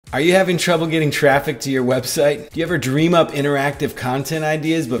Are you having trouble getting traffic to your website? Do you ever dream up interactive content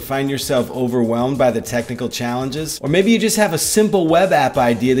ideas but find yourself overwhelmed by the technical challenges? Or maybe you just have a simple web app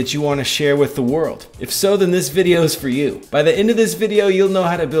idea that you want to share with the world. If so, then this video is for you. By the end of this video, you'll know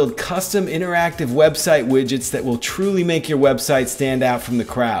how to build custom interactive website widgets that will truly make your website stand out from the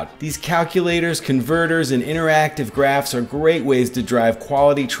crowd. These calculators, converters, and interactive graphs are great ways to drive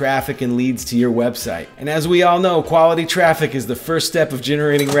quality traffic and leads to your website. And as we all know, quality traffic is the first step of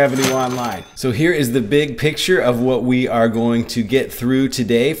generating revenue online. So here is the big picture of what we are going to get through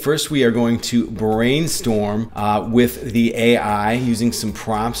today. First, we are going to brainstorm with the AI using some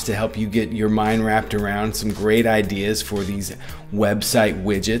prompts to help you get your mind wrapped around some great ideas for these website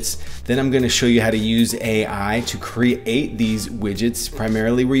widgets. Then I'm going to show you how to use AI to create these widgets.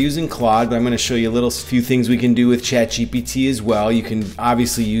 Primarily we're using Claude, but I'm going to show you a few things we can do with ChatGPT as well. You can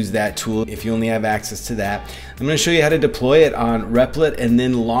obviously use that tool if you only have access to that. I'm going to show you how to deploy it on Replit and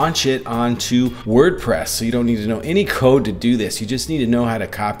then launch it onto WordPress. So you don't need to know any code to do this. You just need to know how to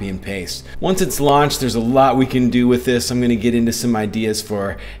copy and paste. Once it's launched, there's a lot we can do with this. I'm going to get into some ideas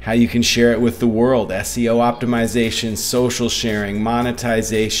for how you can share it with the world. SEO optimization, social sharing,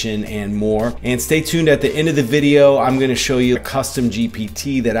 monetization, and more. And stay tuned at the end of the video. I'm going to show you a custom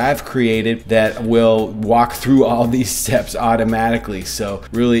GPT that I've created that will walk through all these steps automatically. So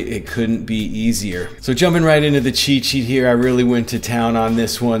really, it couldn't be easier. So jumping right into the cheat sheet here, I really went to town on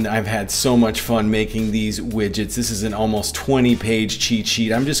this one. I've had so much fun making these widgets. This is an almost 20-page cheat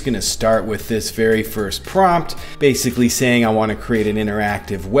sheet. I'm just going to start with this very first prompt, basically saying I want to create an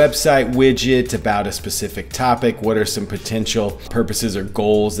interactive website widget about a specific topic. What are some potential purposes or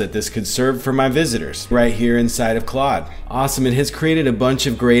goals that this could serve for my visitors? Right here inside of Claude. Awesome. It has created a bunch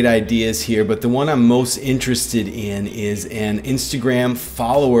of great ideas here, but the one I'm most interested in is an Instagram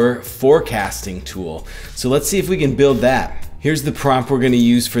follower forecasting tool. So let's see if we can build that. Here's the prompt we're going to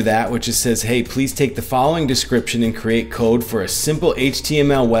use for that, which just says, hey, please take the following description and create code for a simple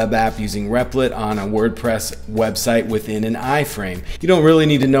HTML web app using Replit on a WordPress website within an iframe. You don't really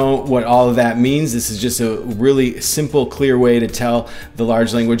need to know what all of that means. This is just a really simple, clear way to tell the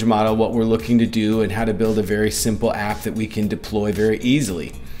large language model what we're looking to do and how to build a very simple app that we can deploy very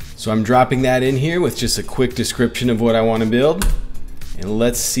easily. So I'm dropping that in here with just a quick description of what I want to build, and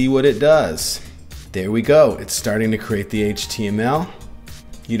let's see what it does. There we go. It's starting to create the HTML.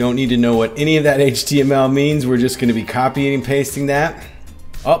 You don't need to know what any of that HTML means. We're just going to be copying and pasting that.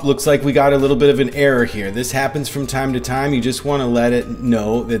 Oh, looks like we got a little bit of an error here. This happens from time to time. You just want to let it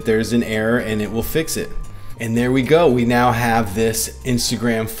know that there's an error and it will fix it. And there we go. We now have this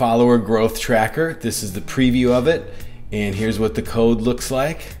Instagram follower growth tracker. This is the preview of it. And here's what the code looks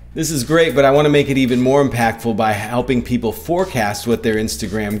like. This is great, but I want to make it even more impactful by helping people forecast what their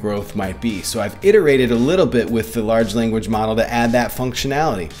Instagram growth might be. So I've iterated a little bit with the large language model to add that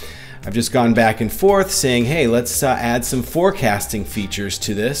functionality. I've just gone back and forth saying, hey, let's add some forecasting features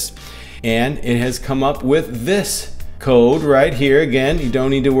to this. And it has come up with this code right here. Again, you don't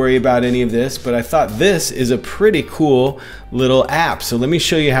need to worry about any of this, but I thought this is a pretty cool little app. So let me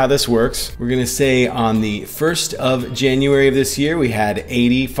show you how this works. We're gonna say on the 1st of January of this year, we had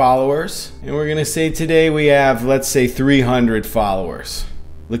 80 followers. And we're gonna say today we have, let's say 300 followers.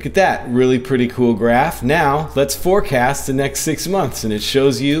 Look at that, really pretty cool graph. Now let's forecast the next 6 months, and it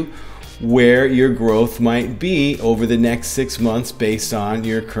shows you where your growth might be over the next 6 months based on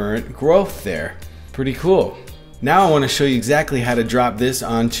your current growth there. Pretty cool. Now I want to show you exactly how to drop this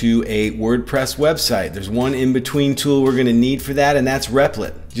onto a WordPress website. There's one in-between tool we're going to need for that, and that's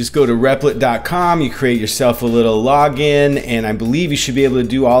Replit. Just go to replit.com, you create yourself a little login, and I believe you should be able to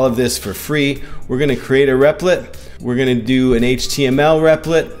do all of this for free. We're going to create a Replit. We're going to do an HTML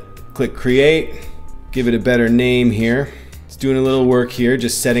Replit. Click Create. Give it a better name here. It's doing a little work here,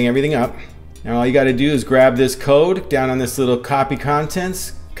 just setting everything up. Now all you got to do is grab this code down on this little copy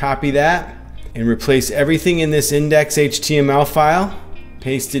contents, copy that, and replace everything in this index HTML file.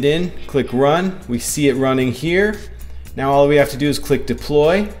 Paste it in, click run. We see it running here. Now all we have to do is click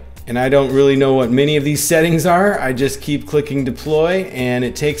deploy. And I don't really know what many of these settings are. I just keep clicking deploy, and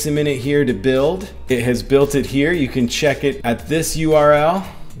it takes a minute here to build. It has built it here. You can check it at this URL.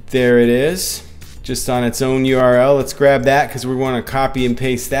 There it is, just on its own URL. Let's grab that because we want to copy and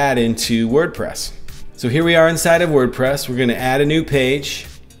paste that into WordPress. So here we are inside of WordPress. We're going to add a new page.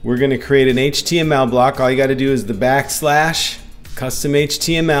 We're going to create an HTML block. All you got to do is the / custom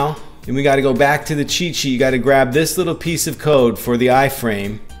HTML. And we got to go back to the cheat sheet. You got to grab this little piece of code for the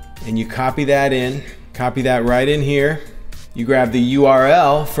iframe, and you copy that in. Copy that right in here. You grab the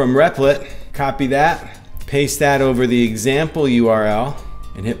URL from Replit, copy that, paste that over the example URL,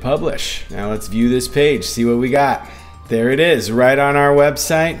 and hit publish. Now let's view this page, see what we got. There it is, right on our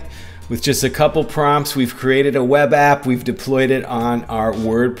website. With just a couple prompts, we've created a web app. We've deployed it on our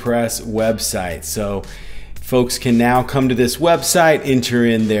WordPress website. So folks can now come to this website, enter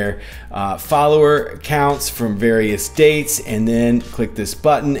in their follower counts from various dates, and then click this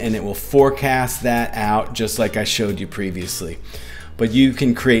button and it will forecast that out just like I showed you previously. But you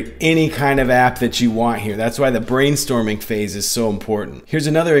can create any kind of app that you want here. That's why the brainstorming phase is so important. Here's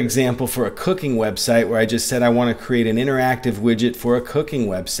another example for a cooking website where I just said I want to create an interactive widget for a cooking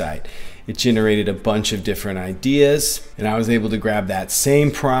website. It generated a bunch of different ideas, and I was able to grab that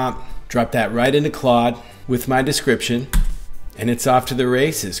same prompt, drop that right into Claude with my description, and it's off to the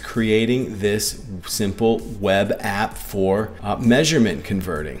races, creating this simple web app for measurement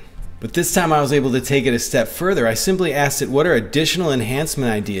converting. But this time I was able to take it a step further. I simply asked it, what are additional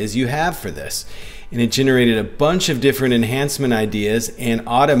enhancement ideas you have for this? And it generated a bunch of different enhancement ideas and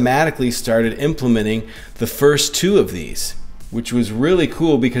automatically started implementing the first two of these, which was really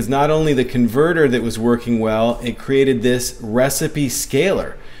cool because not only the converter that was working well, it created this recipe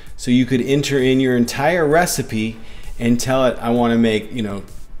scaler. So you could enter in your entire recipe and tell it, I want to make,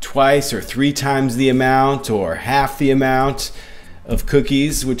 twice or 3 times the amount or half the amount of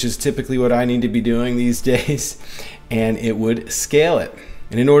cookies, which is typically what I need to be doing these days, and it would scale it.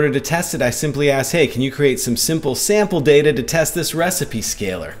 And in order to test it, I simply asked, hey, can you create some simple sample data to test this recipe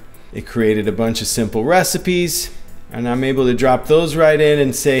scaler? It created a bunch of simple recipes, and I'm able to drop those right in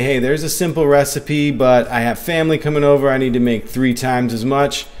and say, hey, there's a simple recipe, but I have family coming over, I need to make 3 times as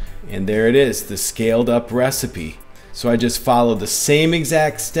much. And there it is, the scaled up recipe. So I just followed the same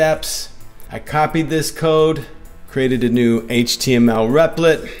exact steps. I copied this code, created a new HTML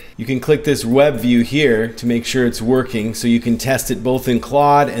replit. You can click this web view here to make sure it's working, so you can test it both in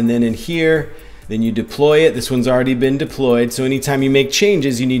Claude and then in here. Then you deploy it. This one's already been deployed, so anytime you make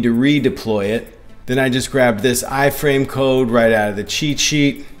changes, you need to redeploy it. Then I just grabbed this iframe code right out of the cheat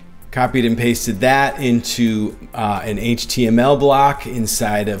sheet, copied and pasted that into an HTML block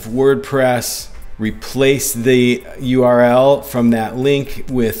inside of WordPress, replaced the URL from that link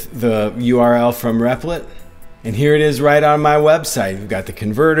with the URL from Replit. And here it is right on my website. We've got the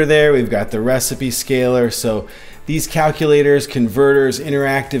converter there, we've got the recipe scaler. So these calculators, converters,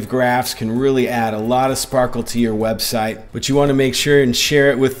 interactive graphs can really add a lot of sparkle to your website, but you want to make sure and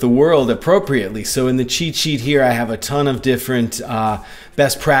share it with the world appropriately. So in the cheat sheet here, I have a ton of different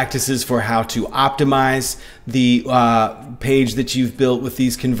best practices for how to optimize the page that you've built with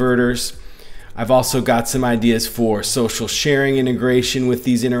these converters. I've also got some ideas for social sharing integration with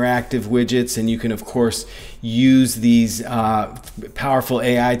these interactive widgets, and you can of course use these powerful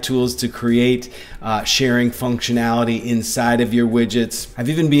AI tools to create sharing functionality inside of your widgets. I've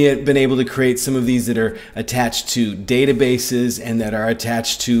even been able to create some of these that are attached to databases and that are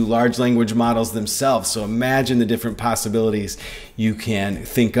attached to large language models themselves. So imagine the different possibilities you can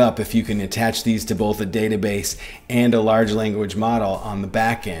think up if you can attach these to both a database and a large language model on the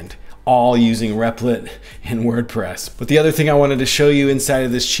back end, all using Replit and WordPress. But the other thing I wanted to show you inside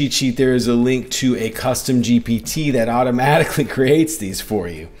of this cheat sheet, there is a link to a CustomGPT that automatically creates these for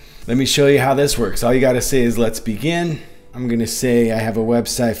you. Let me show you how this works. All you gotta say is let's begin. I'm gonna say I have a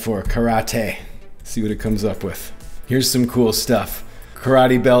website for karate. See what it comes up with. Here's some cool stuff.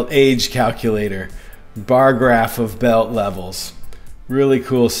 Karate belt age calculator, bar graph of belt levels. Really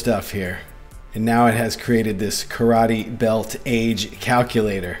cool stuff here. And now it has created this karate belt age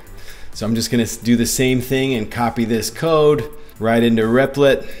calculator. So I'm just gonna do the same thing and copy this code right into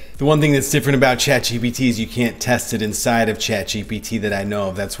Replit. The one thing that's different about ChatGPT is you can't test it inside of ChatGPT that I know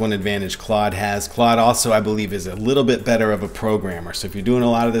of. That's one advantage Claude has. Claude also, I believe, is a little bit better of a programmer. So if you're doing a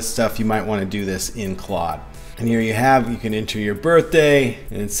lot of this stuff, you might wanna do this in Claude. And here you can enter your birthday,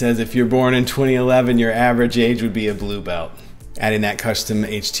 and it says if you're born in 2011, your average age would be a blue belt. Adding that custom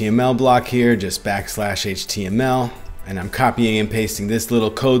HTML block here, just /HTML. And I'm copying and pasting this little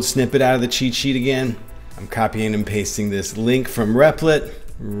code snippet out of the cheat sheet again. I'm copying and pasting this link from Replit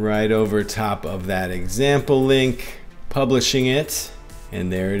right over top of that example link, publishing it,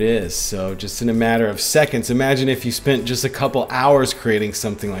 and there it is. So just in a matter of seconds, imagine if you spent just a couple hours creating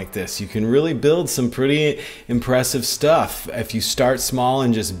something like this. You can really build some pretty impressive stuff if you start small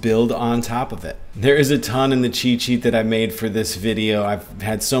and just build on top of it. There is a ton in the cheat sheet that I made for this video. I've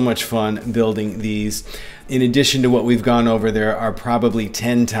had so much fun building these. In addition to what we've gone over, there are probably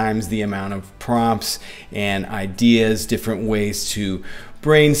 10 times the amount of prompts and ideas, different ways to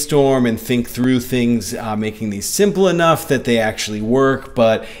brainstorm and think through things, making these simple enough that they actually work,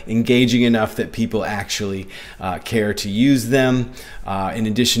 but engaging enough that people actually care to use them. In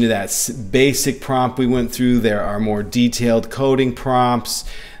addition to that basic prompt we went through, there are more detailed coding prompts.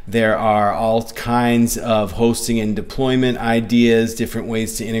 There are all kinds of hosting and deployment ideas, different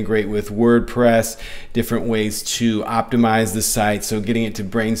ways to integrate with WordPress, different ways to optimize the site, so getting it to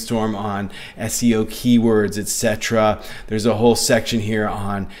brainstorm on SEO keywords, etc. There's a whole section here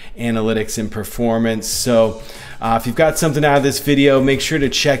on analytics and performance. So if you've got something out of this video, make sure to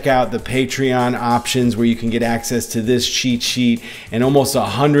check out the Patreon options where you can get access to this cheat sheet and almost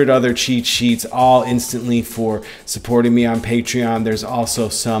 100 other cheat sheets, all instantly for supporting me on Patreon. There's also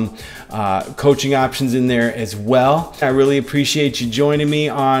some coaching options in there as well. I really appreciate you joining me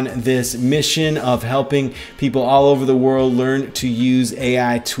on this mission of helping people all over the world learn to use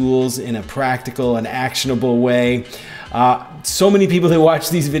AI tools in a practical and actionable way. So many people that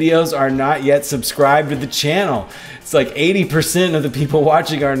watch these videos are not yet subscribed to the channel. It's like 80% of the people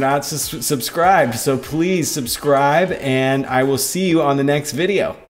watching are not subscribed. So please subscribe, and I will see you on the next video.